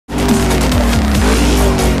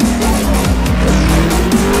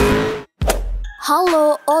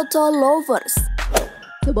Halo Oto Lovers.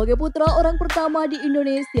 Sebagai putra orang pertama di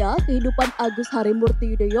Indonesia, kehidupan Agus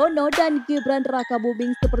Harimurti Yudhoyono dan Gibran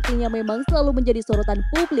Rakabuming sepertinya memang selalu menjadi sorotan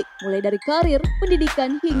publik, mulai dari karir,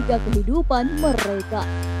 pendidikan, hingga kehidupan mereka.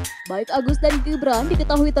 Baik Agus dan Gibran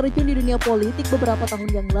diketahui terjun di dunia politik beberapa tahun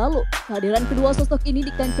yang lalu. Kehadiran kedua sosok ini di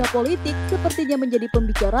kancah politik sepertinya menjadi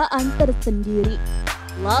pembicaraan tersendiri.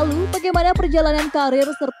 Lalu, bagaimana perjalanan karir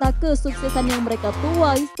serta kesuksesan yang mereka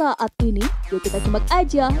tuai saat ini? Yuk kita simak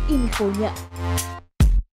aja infonya.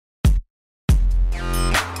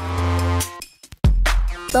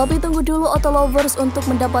 Tapi tunggu dulu Oto Lovers, untuk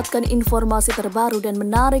mendapatkan informasi terbaru dan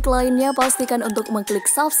menarik lainnya pastikan untuk mengklik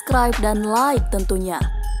subscribe dan like tentunya.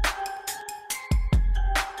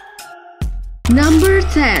 Number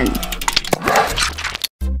 10.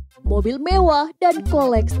 Mobil mewah dan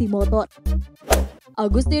koleksi motor.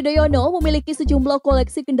 Agus Yudhoyono memiliki sejumlah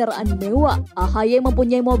koleksi kendaraan mewah. AHY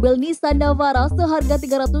mempunyai mobil Nissan Navara seharga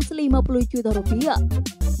 350 juta rupiah.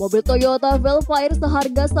 Mobil Toyota Velfire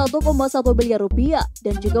seharga 1,1 miliar rupiah.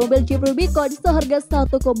 Dan juga mobil Jeep Rubicon seharga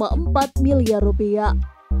 1,4 miliar rupiah.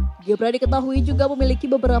 Gibran diketahui juga memiliki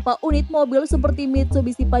beberapa unit mobil seperti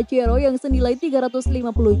Mitsubishi Pajero yang senilai 350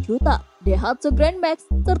 juta, Daihatsu Grand Max,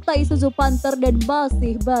 serta Isuzu Panther dan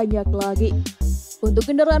masih banyak lagi. Untuk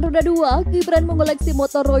kendaraan roda 2, Gibran mengoleksi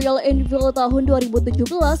motor Royal Enfield tahun 2017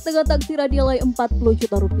 dengan taksiran nilai 40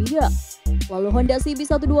 juta rupiah. Lalu Honda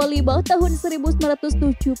CB125 tahun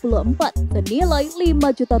 1974 senilai 5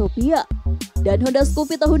 juta rupiah. Dan Honda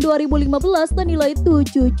Scoopy tahun 2015 senilai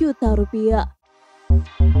 7 juta rupiah.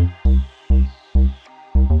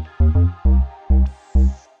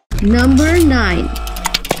 Number 9.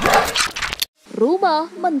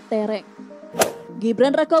 Rumah mentereng.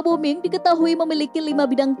 Gibran Rakabuming diketahui memiliki 5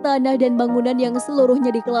 bidang tanah dan bangunan yang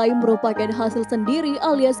seluruhnya diklaim merupakan hasil sendiri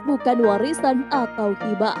alias bukan warisan atau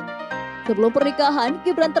hibah. Sebelum pernikahan,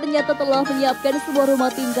 Gibran ternyata telah menyiapkan sebuah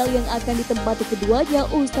rumah tinggal yang akan ditempati keduanya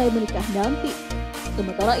usai menikah nanti.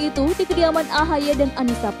 Sementara itu, di kediaman AHY dan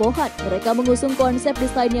Anissa Pohan, mereka mengusung konsep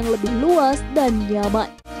desain yang lebih luas dan nyaman.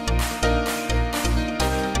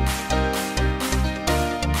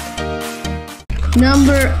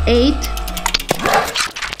 Number 8.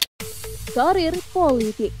 Karir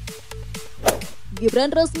politik.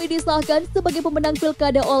 Gibran resmi disahkan sebagai pemenang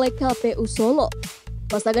pilkada oleh KPU Solo.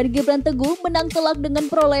 Pasangan Gibran Teguh menang telak dengan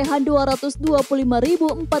perolehan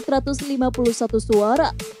 225.451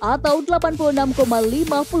 suara atau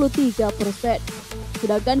 86,53%.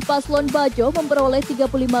 Sedangkan paslon Bajo memperoleh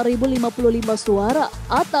 35.055 suara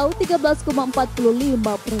atau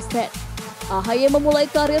 13,45%. AHY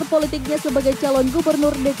memulai karir politiknya sebagai calon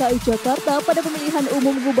gubernur DKI Jakarta pada pemilihan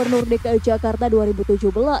umum gubernur DKI Jakarta 2017.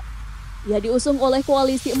 Ia diusung oleh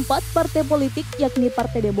koalisi 4 partai politik yakni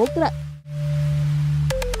Partai Demokrat,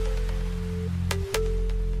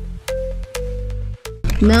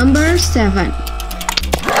 Number 7.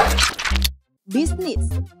 bisnis.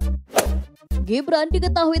 Gibran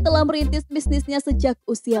diketahui telah merintis bisnisnya sejak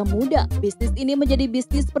usia muda. Bisnis ini menjadi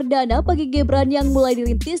bisnis perdana bagi Gibran yang mulai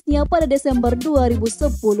dirintisnya pada Desember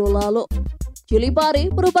 2010 lalu. Chili Pari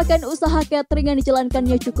merupakan usaha catering yang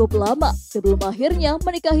dijalankannya cukup lama sebelum akhirnya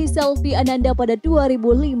menikahi Selvi Ananda pada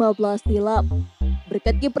 2015 silam.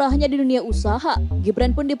 Berkat kiprahnya di dunia usaha,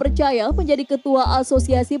 Gibran pun dipercaya menjadi Ketua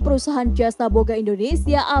Asosiasi Perusahaan Jasa Boga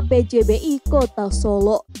Indonesia (APJBI) Kota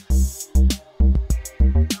Solo.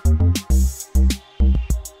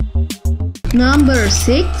 Number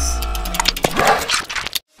 6.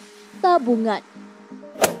 Tabungan.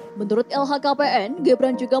 Menurut LHKPN,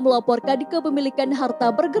 Gibran juga melaporkan kepemilikan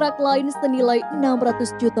harta bergerak lain senilai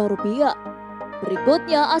 600 juta rupiah.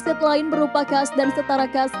 Berikutnya, aset lain berupa kas dan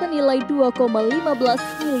setara kas senilai 2,15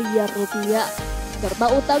 miliar rupiah,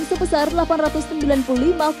 serta utang sebesar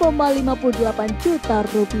 895,58 juta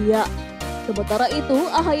rupiah. Sementara itu,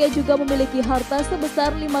 AHY juga memiliki harta sebesar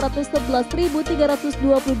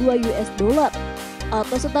 511.322 US dollar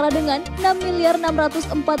atau setara dengan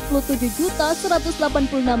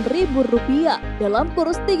 6.647.186.000 rupiah dalam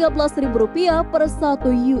kurs 13.000 rupiah per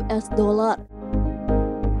 1 US dollar.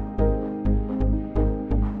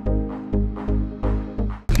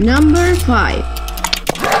 Number 5.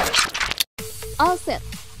 Aset.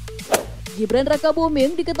 Gibran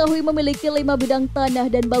Rakabuming diketahui memiliki 5 bidang tanah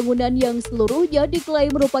dan bangunan yang seluruhnya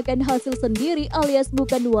diklaim merupakan hasil sendiri alias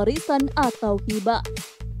bukan warisan atau hibah.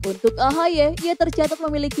 Untuk AHY, ia tercatat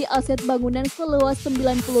memiliki aset bangunan seluas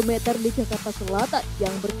 90 meter di Jakarta Selatan yang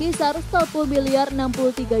berkisar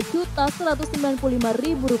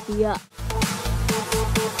 1.063.195.000 rupiah.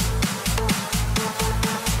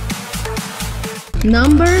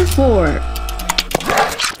 Number 4.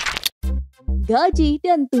 gaji,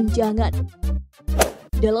 dan tunjangan.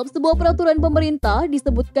 Dalam sebuah peraturan pemerintah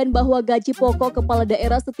disebutkan bahwa gaji pokok kepala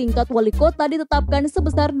daerah setingkat wali kota ditetapkan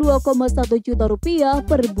sebesar 2,1 juta rupiah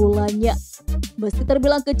per bulannya. Meski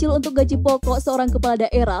terbilang kecil untuk gaji pokok seorang kepala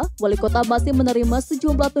daerah, wali kota masih menerima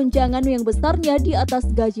sejumlah tunjangan yang besarnya di atas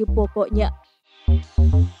gaji pokoknya.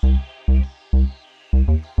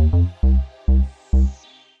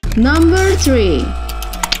 Number 3.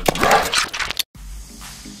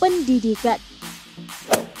 Pendidikan.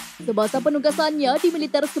 Semasa penugasannya di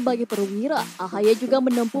militer sebagai perwira, AHY juga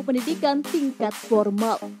menempuh pendidikan tingkat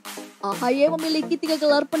formal. AHY memiliki 3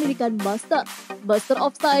 gelar pendidikan master, Master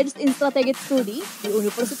of Science in Strategic Study di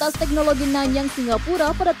Universitas Teknologi Nanyang,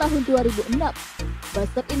 Singapura pada tahun 2006,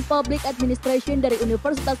 Master in Public Administration dari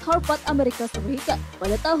Universitas Harvard, Amerika Serikat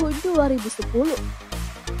pada tahun 2010.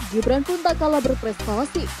 Gibran pun tak kalah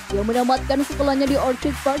berprestasi. Dia menamatkan sekolahnya di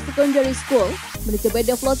Orchard Park Secondary School,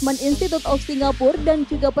 Management Development Institute of Singapore, dan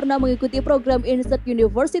juga pernah mengikuti program INSET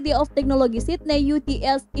University of Technology Sydney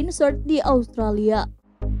UTS INSET di Australia.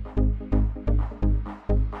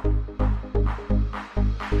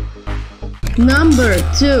 Number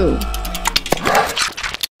 2.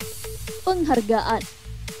 Penghargaan.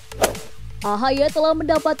 AHY telah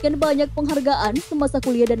mendapatkan banyak penghargaan semasa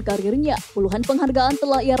kuliah dan karirnya. Puluhan penghargaan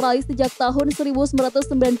telah ia raih sejak tahun 1997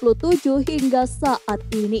 hingga saat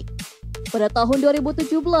ini. Pada tahun 2017,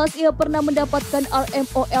 ia pernah mendapatkan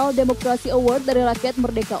RMOL Demokrasi Award dari Rakyat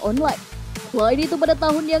Merdeka Online. Selain itu, pada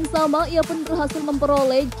tahun yang sama, ia pun berhasil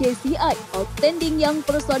memperoleh JCI, Outstanding Young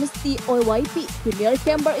Person COYP, Junior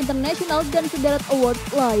Chamber International, dan sederet award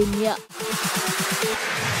lainnya.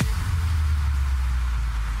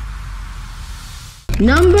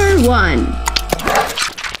 Number 1.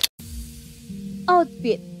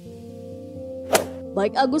 Outfit.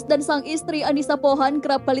 Baik Agus dan sang istri Anissa Pohan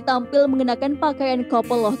kerap kali tampil mengenakan pakaian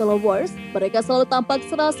couple Oto lovers. Mereka selalu tampak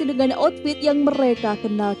serasi dengan outfit yang mereka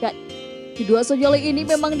kenakan. Kedua sejoli ini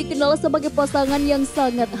memang dikenal sebagai pasangan yang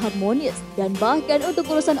sangat harmonis, dan bahkan untuk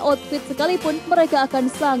urusan outfit sekalipun mereka akan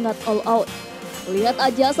sangat all out. Lihat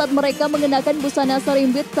aja saat mereka mengenakan busana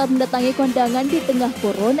serimbit saat mendatangi kondangan di tengah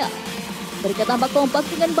corona. Mereka tampak kompak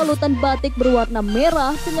dengan balutan batik berwarna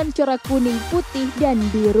merah dengan corak kuning, putih, dan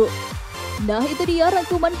biru. Nah, itu dia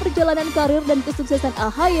rangkuman perjalanan karir dan kesuksesan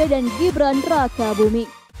AHY dan Gibran Rakabuming.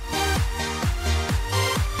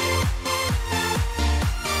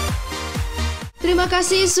 Terima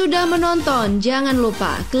kasih sudah menonton. Jangan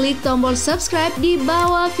lupa klik tombol subscribe di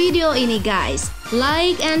bawah video ini guys.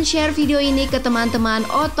 Like and share video ini ke teman-teman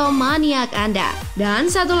Oto Maniac Anda.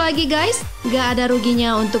 Dan satu lagi guys, gak ada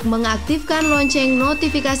ruginya untuk mengaktifkan lonceng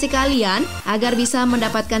notifikasi kalian agar bisa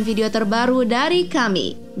mendapatkan video terbaru dari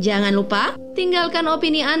kami. Jangan lupa tinggalkan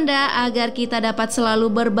opini Anda agar kita dapat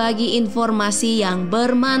selalu berbagi informasi yang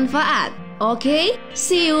bermanfaat. Oke,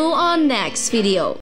 see you on next video.